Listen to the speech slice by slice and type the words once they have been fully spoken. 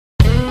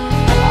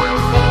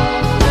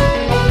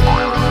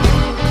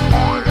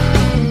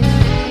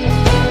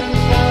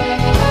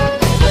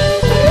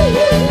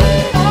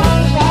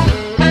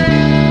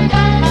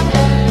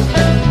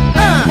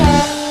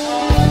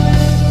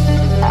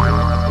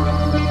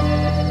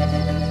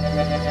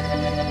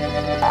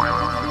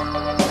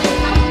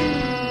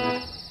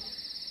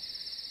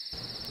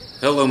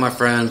Hello my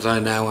friends, I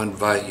now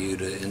invite you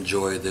to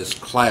enjoy this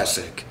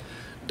classic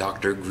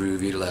Dr.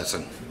 Groovy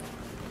lesson.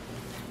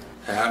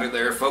 Howdy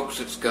there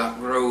folks, it's Scott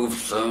Grove,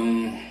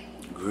 some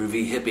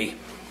groovy hippie.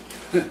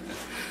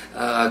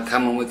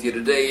 Coming with you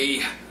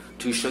today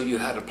to show you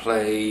how to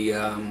play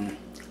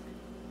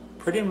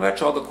pretty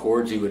much all the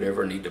chords you would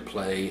ever need to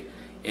play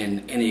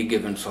in any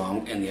given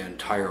song in the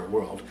entire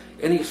world.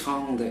 Any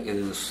song that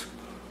is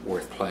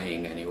worth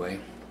playing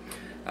anyway.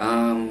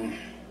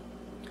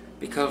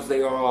 Because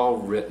they are all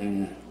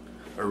written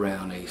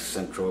around a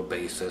central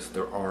basis.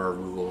 There are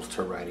rules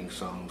to writing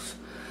songs.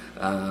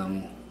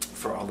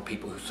 For all the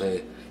people who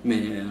say,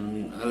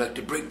 man, I like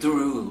to break the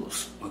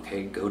rules.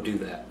 Okay, go do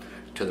that.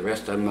 To the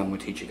rest of them, I'm going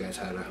to teach you guys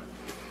how to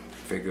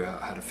figure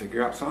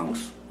out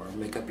songs or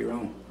make up your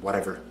own,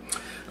 whatever.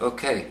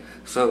 Okay,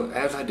 so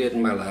as I did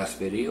in my last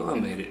video, I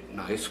made it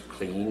nice,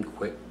 clean,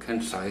 quick,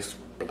 concise,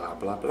 blah,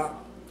 blah, blah.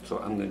 So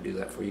I'm going to do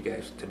that for you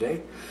guys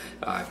today.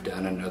 I've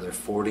done another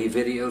 40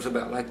 videos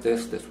about like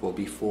this. This will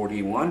be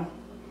 41.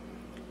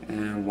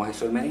 And why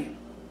so many?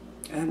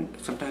 And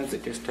sometimes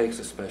it just takes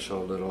a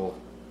special little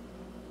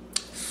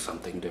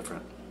something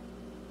different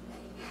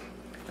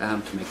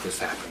to make this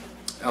happen.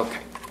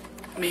 Okay,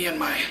 me and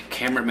my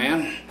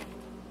cameraman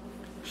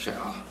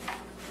shall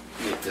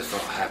make this all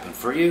happen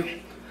for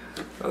you.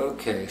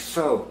 Okay,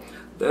 so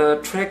the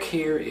trick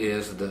here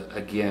is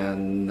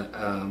again,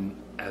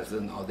 as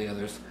in all the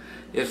others,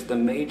 is the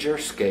major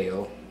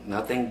scale,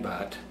 nothing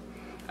but.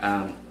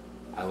 I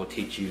will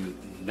teach you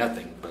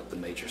nothing but the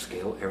major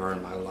scale ever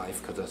in my life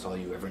because that's all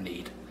you ever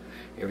need.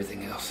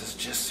 Everything else is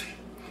just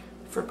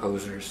for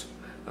posers.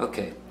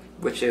 Okay,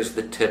 which is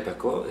the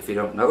typical. If you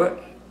don't know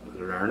it,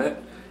 learn it.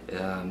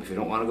 If you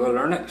don't want to go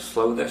learn it,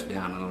 slow this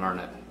down and learn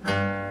it.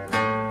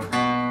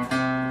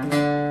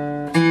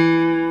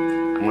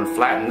 I'm going to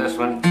flatten this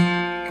one.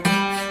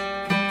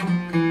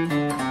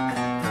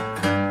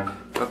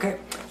 Okay,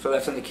 so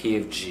that's in the key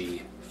of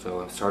G.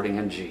 So I'm starting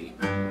in G.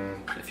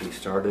 If you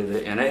started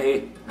it in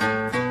A,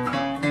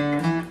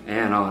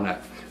 and on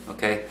up.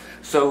 Okay,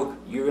 so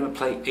you're going to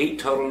play 8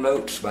 total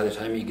notes. By the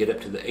time you get up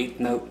to the 8th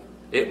note,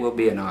 it will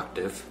be an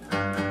octave.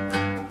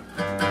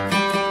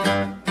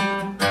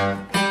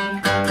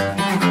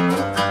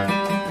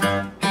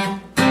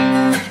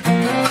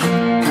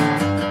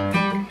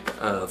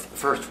 Of the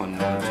first one,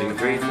 1, 2,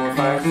 3, 4,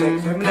 5,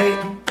 6, 7, 8.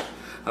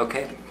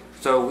 Okay,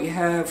 so we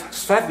have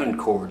 7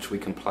 chords we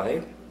can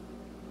play.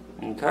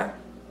 Okay,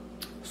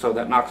 so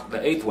that knocks the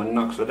 8th one,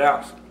 knocks it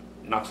out,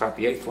 knocks out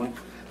the 8th one.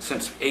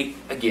 Since 8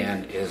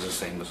 again is the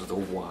same as the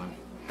 1.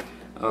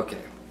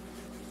 Okay,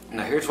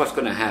 now here's what's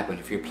going to happen.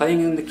 If you're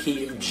playing in the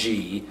key of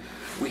G,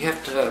 we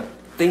have to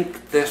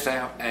think this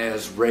out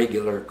as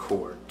regular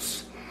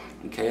chords.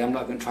 Okay, I'm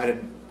not going to try to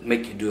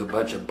make you do a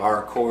bunch of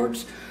bar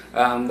chords.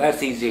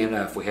 That's easy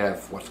enough. We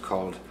have what's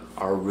called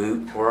our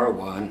root or our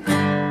 1,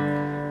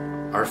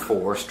 our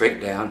 4 straight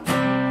down,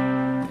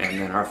 and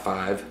then our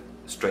 5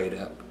 straight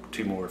up,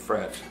 2 more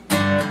frets.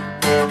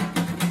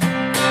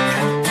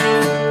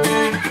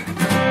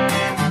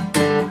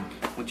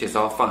 Which is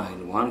all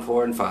fine. 1,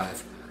 4, and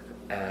 5.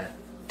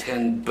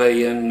 10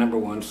 billion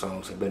 #1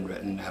 songs have been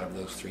written out of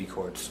those 3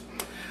 chords.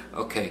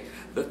 Okay,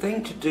 the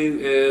thing to do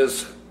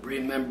is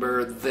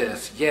remember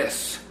this.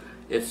 Yes,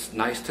 it's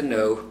nice to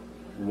know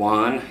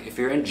 1, if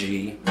you're in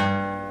G,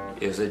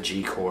 is a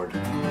G chord.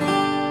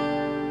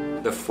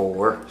 The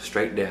 4,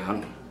 straight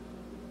down,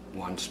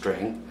 1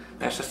 string,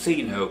 that's a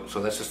C note,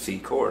 so that's a C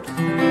chord.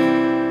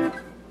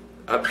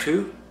 Up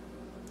 2,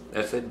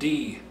 that's a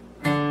D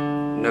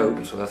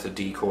note, so that's a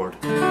D chord.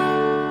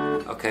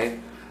 Okay,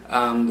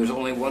 there's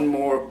only 1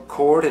 more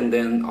chord and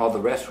then all the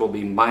rest will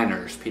be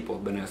minors. People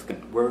have been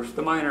asking, where's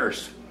the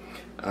minors?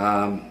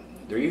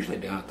 They're usually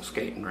down at the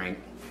skating rink.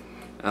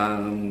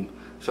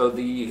 So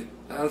the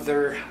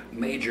other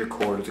major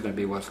chord is going to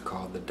be what's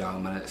called the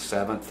dominant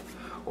 7th,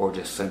 or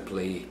just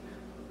simply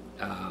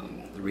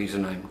the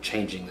reason I'm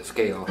changing the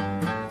scale.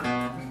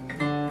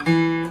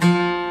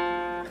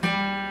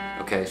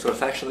 Okay, so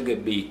it's actually going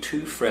to be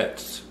 2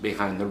 frets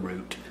behind the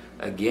root.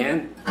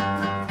 Again,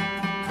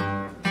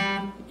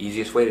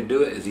 easiest way to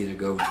do it is either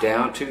go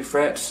down 2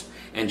 frets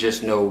and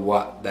just know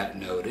what that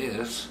note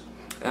is.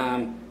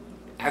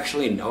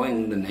 Actually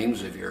knowing the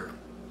names of your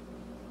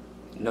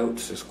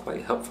notes is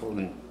quite helpful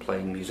in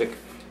playing music.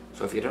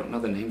 So if you don't know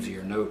the names of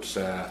your notes,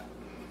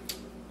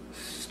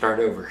 start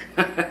over.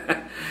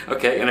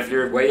 Okay, and if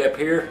you're way up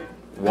here,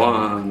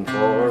 1,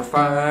 4,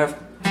 5,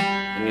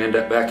 and you end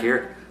up back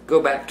here,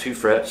 go back 2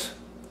 frets.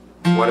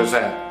 What is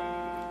that?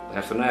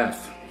 That's an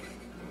F.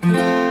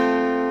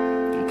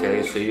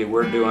 Okay, see,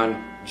 we're doing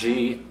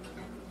G.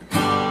 So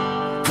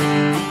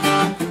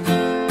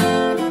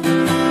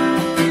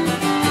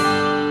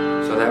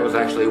that was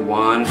actually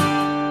 1.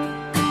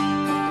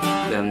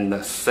 Then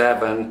the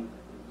 7.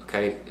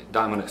 Okay,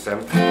 dominant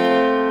 7th.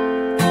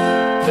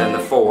 Then the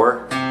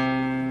 4.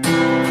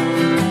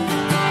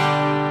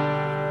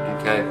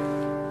 Okay,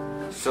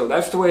 so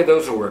that's the way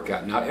those will work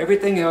out. Now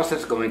everything else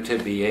is going to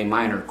be a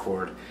minor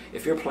chord.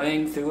 If you're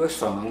playing through a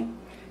song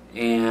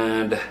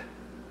and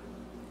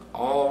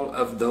all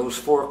of those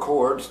 4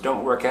 chords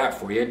don't work out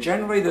for you.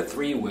 Generally the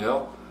 3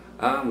 will.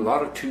 A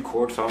lot of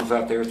 2-chord songs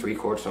out there,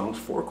 3-chord songs,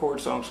 4-chord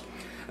songs.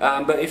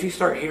 But if you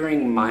start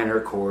hearing minor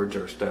chords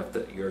or stuff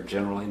that you're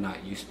generally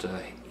not used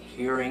to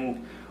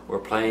hearing or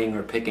playing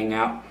or picking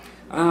out,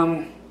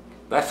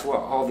 that's what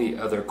all the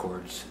other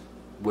chords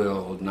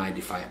will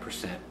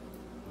 95%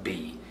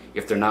 be.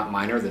 If they're not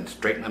minor, then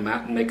straighten them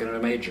out and make it a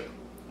major.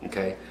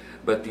 Okay?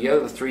 But the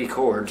other 3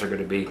 chords are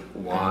going to be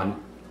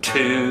 1,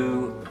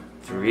 2,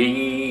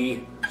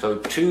 3. So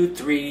 2,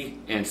 3,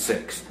 and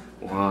 6.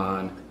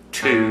 1,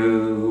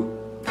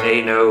 2,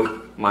 A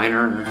note,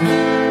 minor.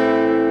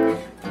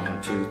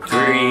 1, 2,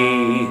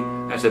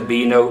 3. That's a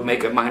B note,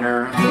 make it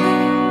minor.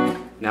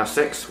 Now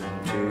 6.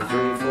 1, 2,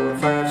 3, 4,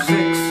 5, 6.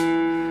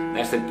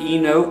 That's an E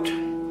note.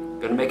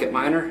 Gonna make it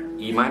minor,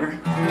 E minor.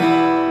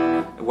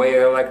 The way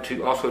I like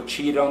to also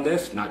cheat on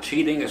this, not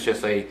cheating, it's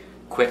just a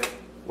quick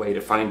way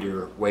to find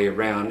your way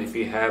around. If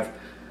you have,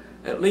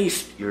 at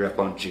least you're up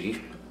on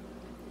G.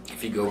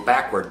 If you go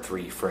backward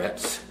 3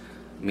 frets,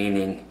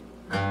 meaning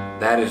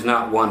that is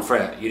not 1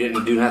 fret. You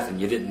didn't do nothing,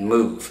 you didn't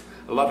move.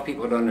 A lot of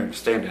people don't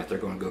understand that. They're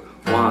going to go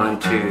 1,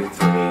 2,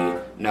 3.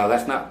 No,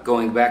 that's not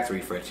going back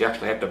 3 frets. You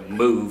actually have to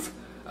move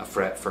a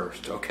fret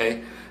first,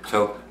 okay?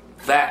 So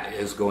that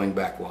is going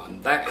back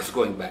 1, that is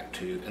going back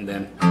 2, and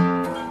then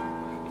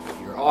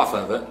you're off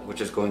of it,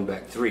 which is going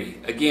back 3.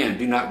 Again,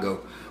 do not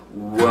go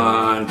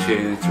 1,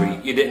 2,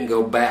 3. You didn't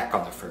go back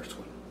on the first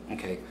one,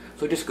 okay?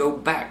 So just go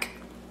back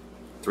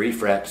 3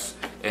 frets,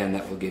 and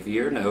that will give you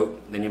your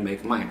note. Then you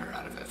make minor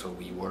out of it. So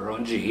we were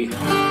on G, E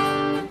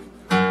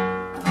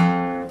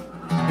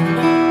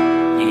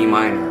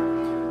minor.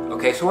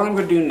 Okay, so what I'm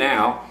going to do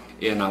now,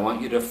 and I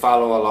want you to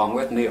follow along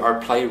with me, are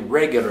play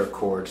regular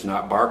chords,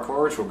 not bar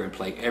chords. We're going to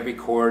play every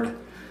chord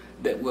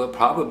that will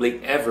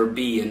probably ever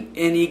be in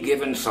any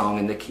given song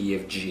in the key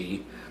of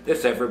G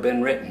that's ever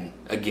been written.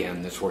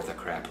 Again, that's worth a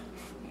crap.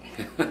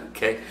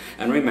 Okay,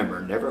 and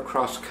remember, never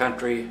cross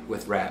country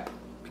with rap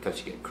because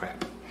you get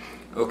crap.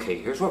 Okay,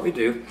 here's what we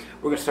do.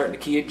 We're going to start in the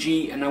key of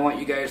G, and I want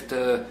you guys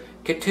to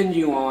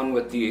continue on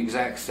with the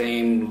exact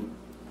same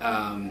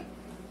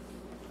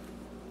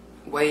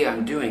way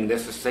I'm doing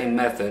this, the same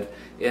method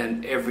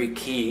in every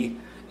key.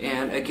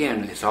 And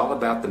again, it's all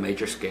about the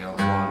major scale.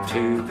 1,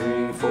 2,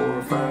 3,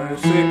 4, 5,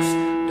 6.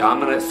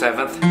 Dominant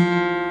 7th,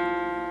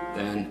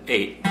 then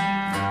 8.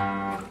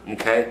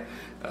 Okay?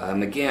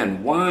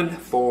 Again, 1,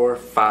 4,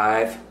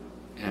 5,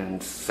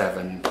 and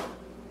 7.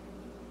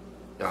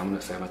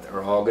 Dominant 7th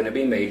are all going to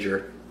be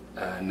major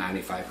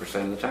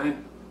 95% of the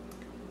time.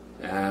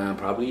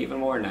 Probably even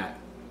more than that.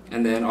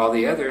 And then all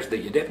the others that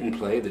you didn't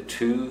play, the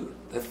 2,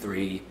 the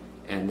 3,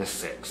 and the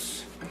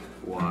 6.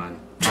 1,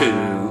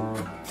 2,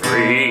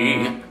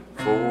 3,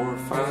 4,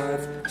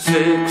 5,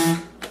 6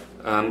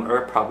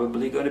 are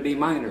probably going to be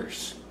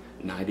minors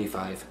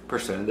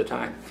 95% of the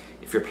time.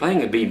 If you're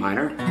playing a B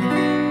minor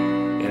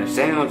and it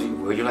sounds,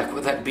 well, you're like,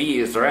 well, that B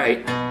is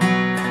right,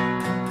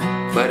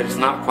 but it's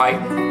not quite,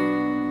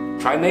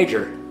 try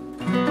major.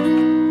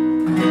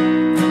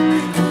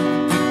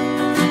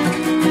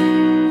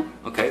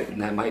 Okay,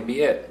 and that might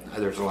be it.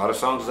 There's a lot of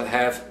songs that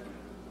have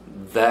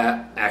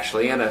that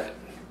actually in it,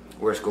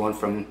 where it's going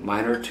from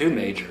minor to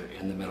major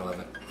in the middle of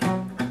it.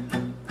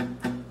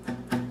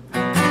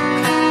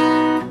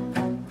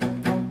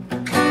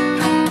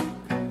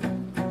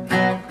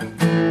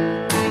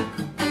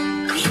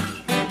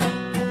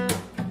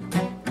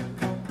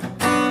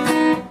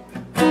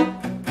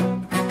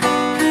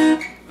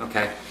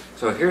 Okay,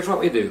 so here's what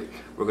we do.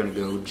 We're going to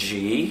go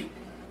G.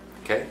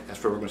 Okay,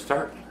 that's where we're going to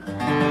start.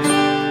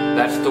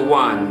 That's the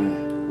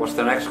 1. What's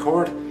the next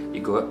chord? You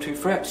go up 2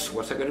 frets.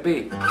 What's it going to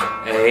be?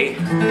 A.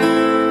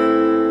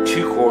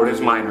 2 chord is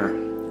minor,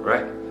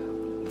 right?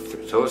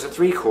 So is a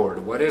 3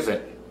 chord. What is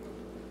it?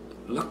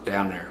 Look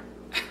down there.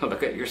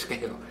 Look at your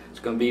scale. It's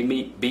going to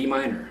be B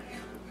minor.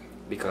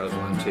 Because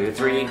 1, 2,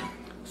 3.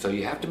 So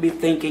you have to be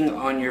thinking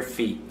on your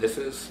feet. This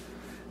is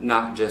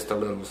not just a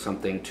little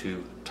something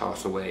to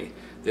toss away.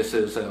 This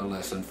is a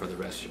lesson for the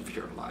rest of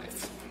your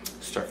life.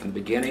 Start from the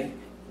beginning.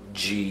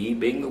 G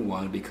being the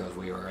 1 because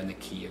we are in the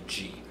key of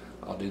G.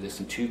 I'll do this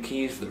in 2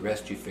 keys. The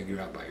rest you figure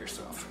out by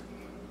yourself.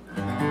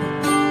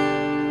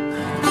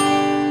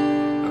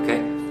 Okay,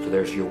 so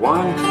there's your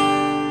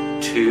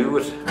 1, 2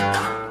 is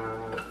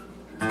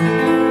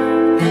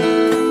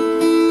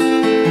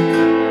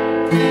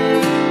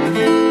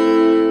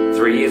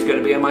 3 is going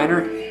to be a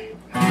minor.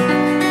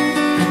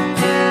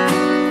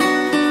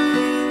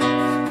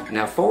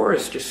 Now 4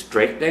 is just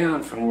straight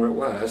down from where it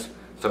was,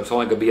 so it's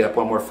only going to be up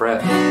 1 more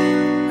fret,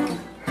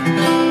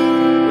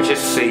 which is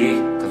C,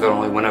 because it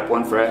only went up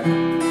 1 fret.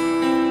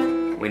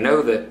 We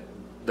know that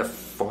the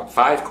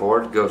 5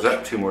 chord goes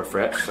up 2 more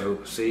frets,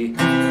 so C,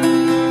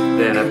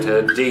 then up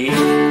to D.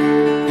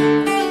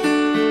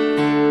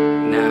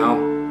 Now,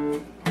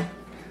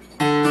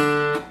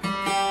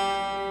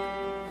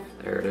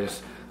 there it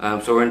is.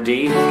 So we're in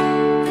D,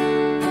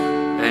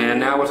 and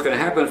now what's going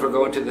to happen is we're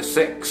going to the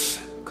 6,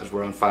 because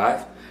we're on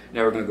 5.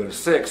 Now we're going to go to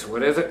 6.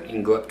 What is it? You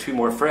can go up 2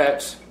 more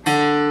frets.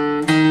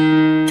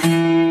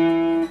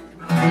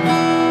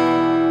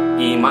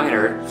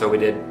 minor, so we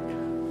did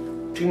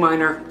 2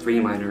 minor, 3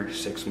 minor,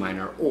 6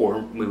 minor,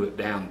 or move it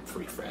down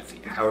 3 frets,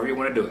 however you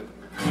want to do it.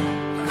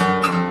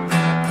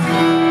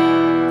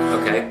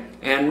 Okay,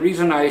 and the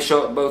reason I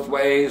show it both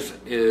ways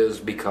is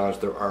because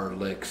there are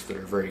licks that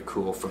are very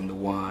cool from the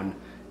 1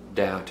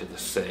 down to the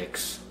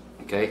 6.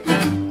 Okay.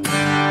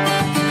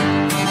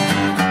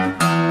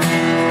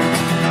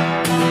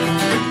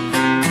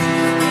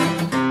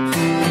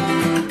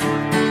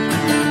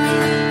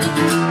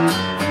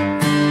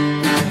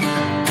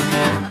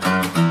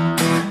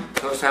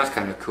 Sounds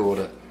kind of cool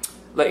to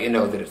let you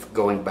know that it's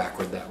going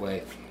backward that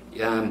way.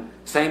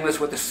 Same as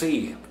with the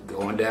C,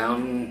 going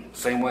down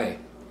same way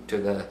to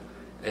the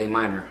A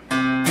minor.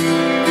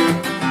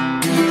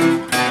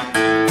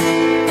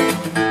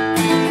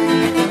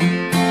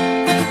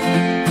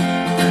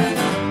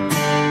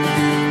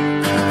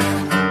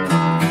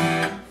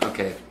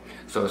 Okay,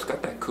 so it's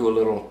got that cool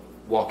little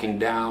walking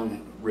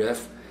down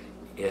riff,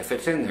 if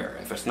it's in there.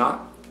 If it's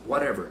not,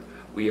 whatever.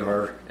 We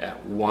are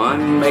at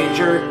 1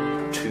 major,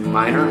 2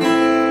 minor,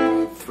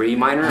 3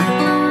 minor,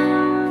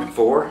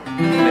 4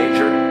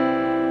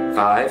 major,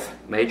 5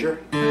 major,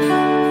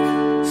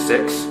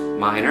 6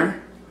 minor,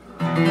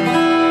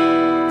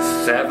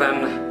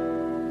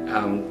 7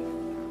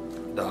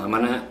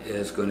 dominant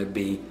is going to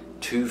be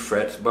 2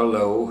 frets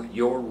below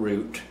your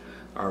root.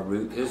 Our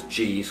root is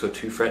G, so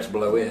 2 frets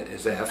below it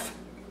is F.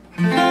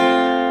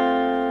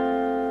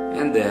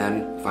 And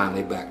then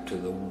finally back to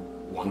the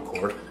 1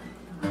 chord.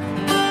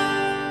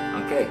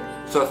 Okay,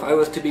 so if I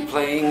was to be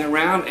playing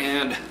around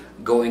and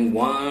going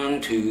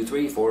 1, 2,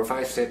 3, 4,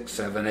 5, 6,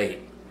 7, 8,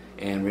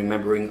 and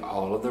remembering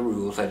all of the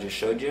rules I just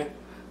showed you,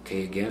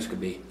 okay, again, it's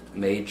going to be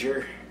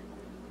major,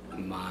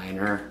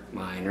 minor,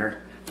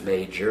 minor,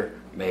 major,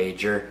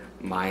 major,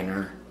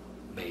 minor,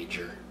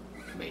 major,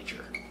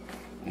 major.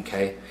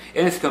 Okay,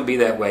 and it's going to be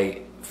that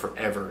way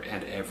forever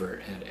and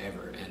ever and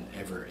ever and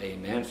ever.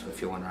 Amen. So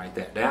if you want to write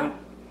that down,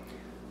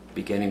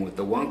 beginning with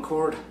the 1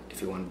 chord, if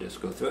you want to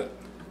just go through it,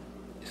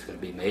 it's going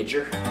to be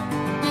major.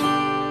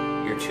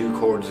 Your 2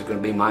 chords is going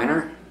to be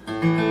minor.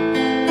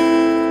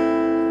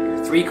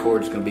 Your 3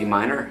 chords is going to be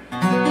minor.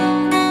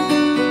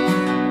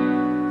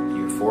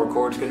 Your 4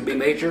 chords is going to be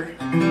major.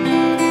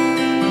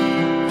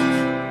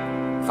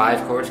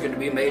 5 chords is going to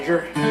be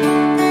major.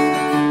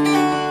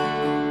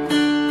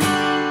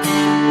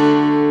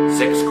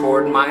 6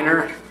 chord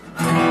minor.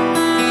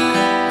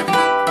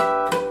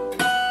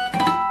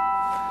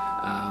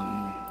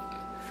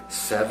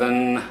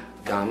 7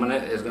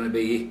 dominant is going to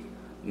be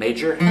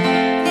major,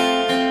 and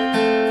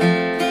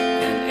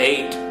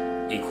 8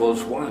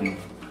 equals 1.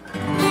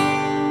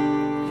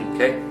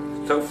 Okay,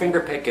 so finger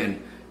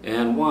picking,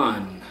 and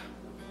 1,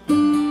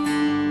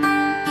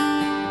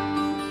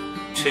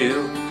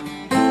 2,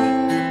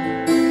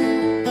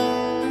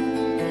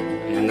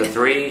 and the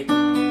 3,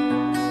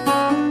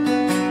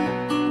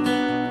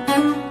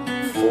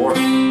 4,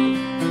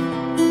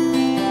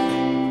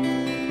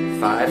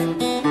 5,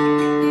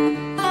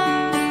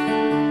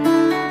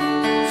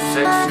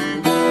 6,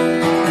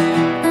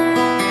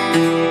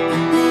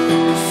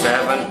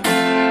 7,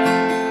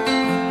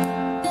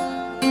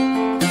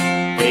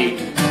 8.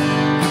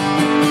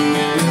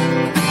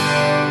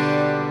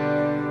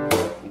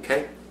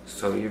 Okay,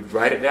 so you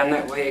write it down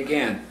that way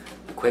again.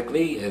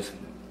 Quickly is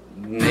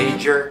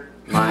major,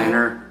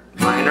 minor,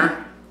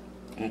 minor.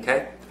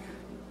 Okay,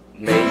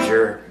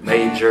 major,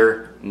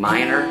 major,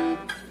 minor,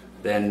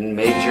 then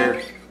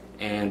major,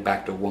 and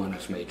back to 1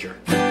 is major.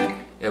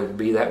 It will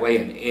be that way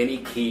in any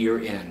key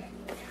you're in.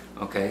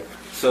 Okay,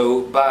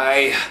 so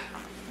by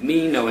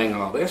me knowing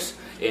all this,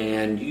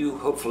 and you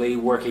hopefully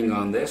working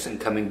on this and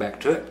coming back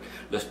to it,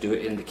 let's do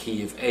it in the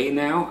key of A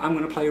now. I'm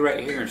going to play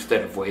right here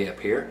instead of way up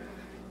here,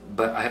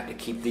 but I have to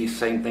keep these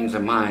same things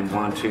in mind.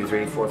 1, 2,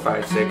 3, 4,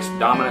 5, 6,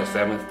 dominant,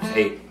 7th,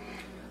 8.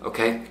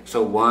 Okay,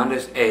 so 1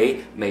 is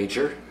A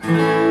major,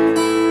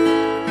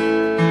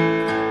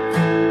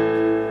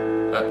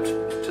 up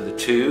to the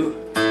 2,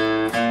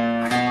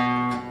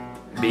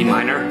 B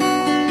minor.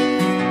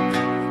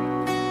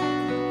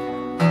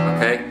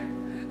 Okay,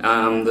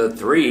 the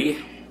 3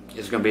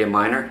 is going to be a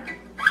minor.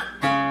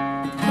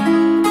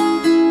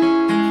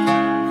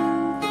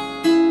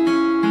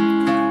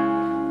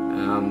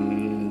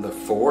 The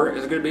 4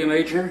 is going to be a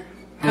major.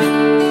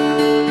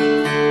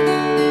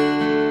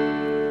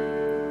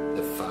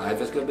 The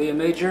 5 is going to be a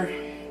major.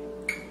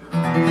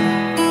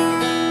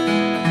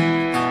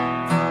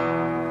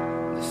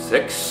 The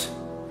 6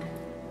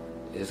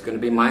 is going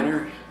to be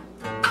minor.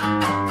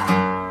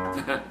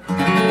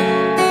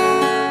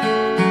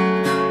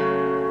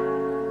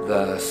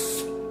 The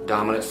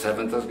dominant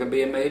 7th is going to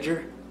be a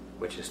major,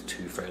 which is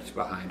 2 frets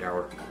behind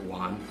our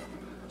 1.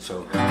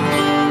 So,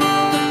 and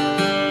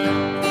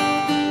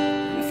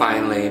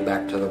finally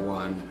back to the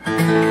 1.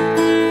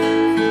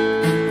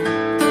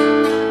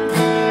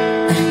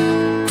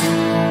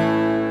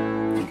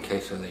 Okay,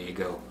 so there you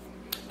go.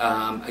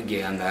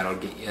 Again, that'll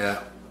get you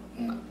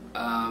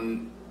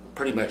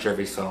pretty much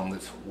every song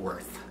that's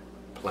worth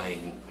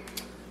playing.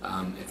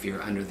 If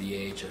you're under the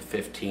age of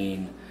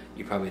 15,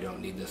 you probably don't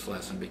need this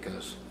lesson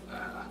because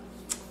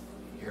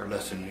you're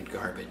listening to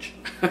garbage.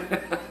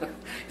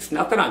 It's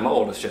not that I'm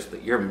old, it's just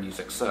that your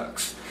music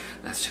sucks.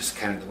 That's just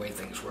kind of the way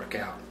things work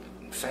out.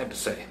 Sad to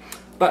say,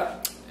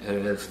 but it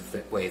is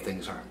the way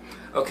things are.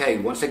 Okay,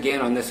 once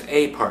again on this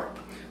A part,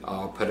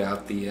 I'll put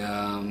out the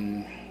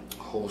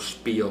whole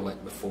spiel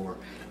like before.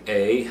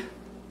 A,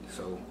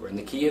 so we're in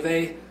the key of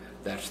A,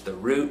 that's the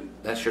root,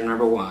 that's your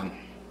number 1,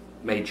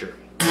 major.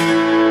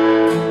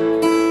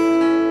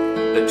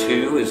 The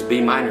 2 is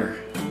B minor.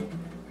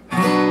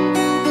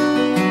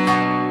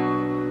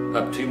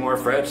 Up 2 more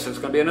frets, it's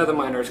going to be another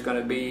minor, it's going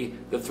to be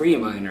the 3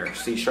 minor,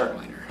 C sharp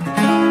minor.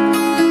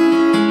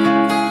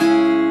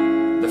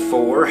 The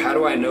 4, how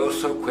do I know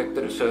so quick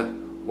that it's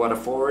what a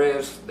 4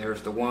 is?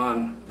 There's the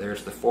 1,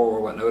 there's the 4,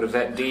 what note is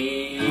that?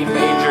 D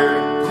major.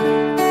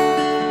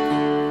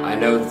 I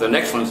know the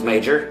next one's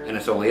major, and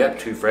it's only up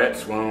 2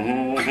 frets.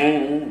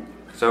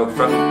 So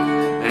from,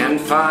 and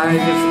 5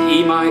 is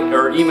E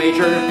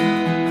major.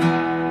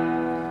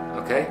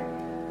 Okay,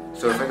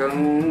 so if I go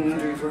 1, 2,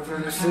 3, 4,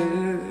 5,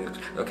 6.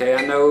 Okay,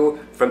 I know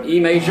from E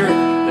major,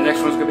 the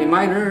next one's gonna be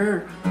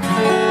minor,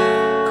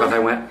 because I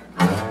went,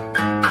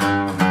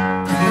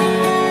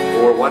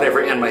 or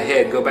whatever in my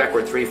head, go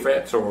backward 3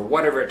 frets, or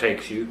whatever it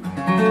takes you.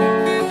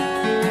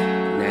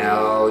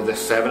 Now the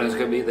 7 is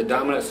gonna be the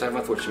dominant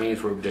 7th, which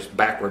means we're just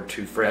backward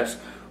 2 frets,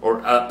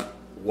 or up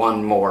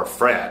 1 more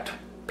fret,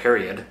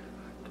 period,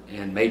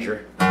 in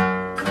major. So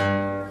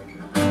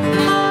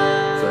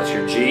that's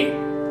your G,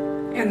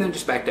 and then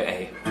just back to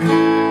A.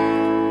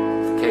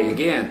 Okay,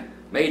 again,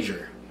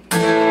 major,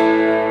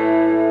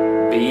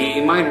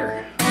 B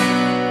minor,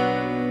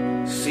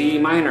 C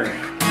minor,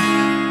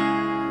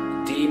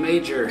 D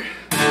major,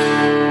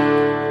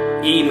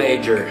 E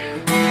major,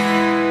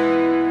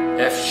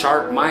 F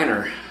sharp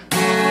minor,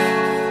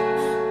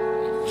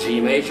 G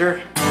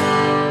major,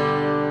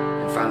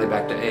 and finally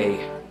back to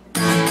A.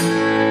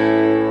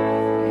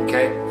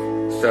 Okay,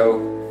 so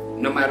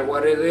no matter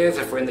what it is,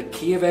 if we're in the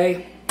key of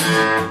A,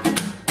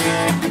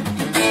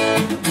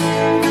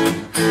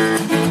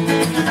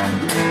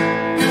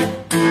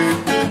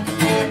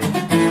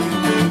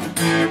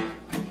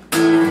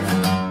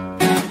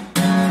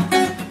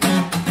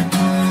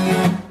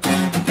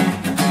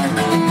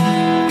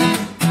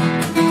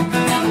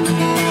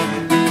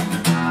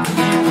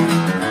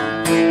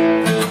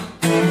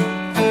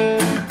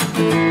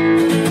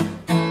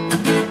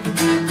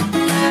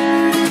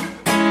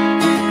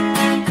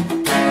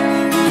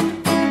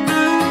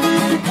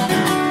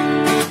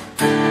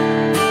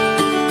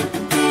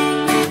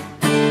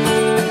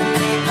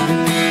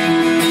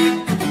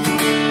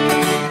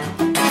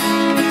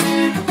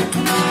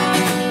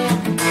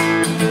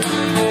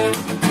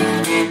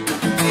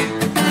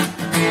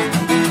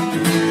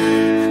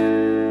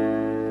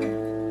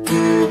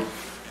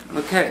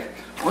 okay,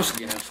 once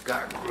again, it's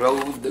got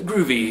Grove the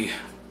Groovy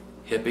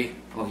hippie.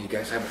 Oh, you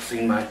guys haven't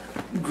seen my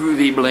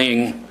Groovy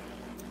bling.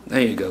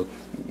 There you go,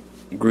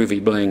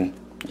 Groovy bling.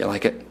 You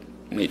like it?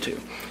 Me too.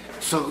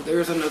 So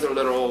there's another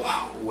little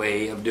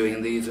way of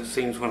doing these. It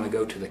seems when I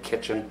go to the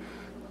kitchen,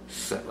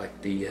 set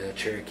like the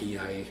Cherokee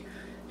I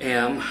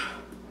am,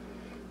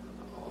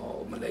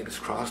 oh, my legs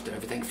crossed,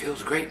 everything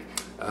feels great.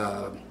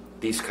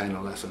 These kind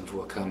of lessons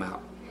will come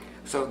out.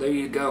 So there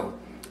you go.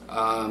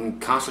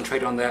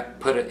 Concentrate on that,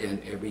 put it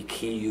in every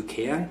key you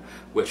can,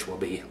 which will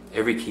be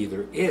every key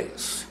there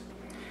is.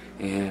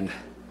 And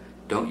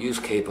don't use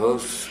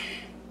capos,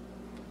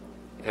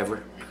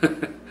 ever.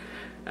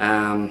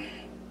 And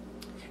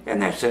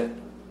that's it.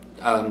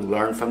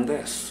 Learn from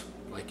this,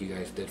 like you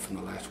guys did from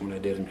the last one I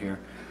did in here.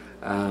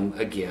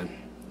 Again,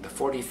 the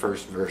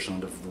 41st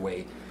version of the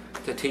way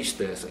to teach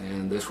this,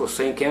 and this will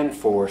sink in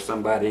for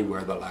somebody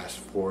where the last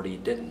 40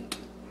 didn't.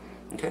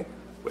 Okay?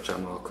 Which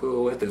I'm all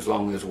cool with as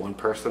long as one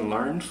person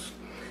learns.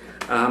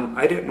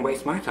 I didn't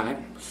waste my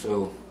time,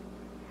 so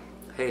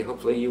hey,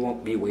 hopefully you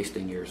won't be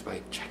wasting yours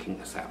by checking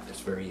this out. It's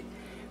very,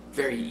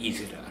 very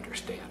easy to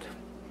understand.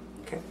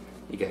 Okay?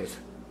 You guys,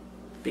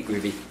 be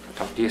groovy. I'll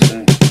talk to you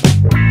soon.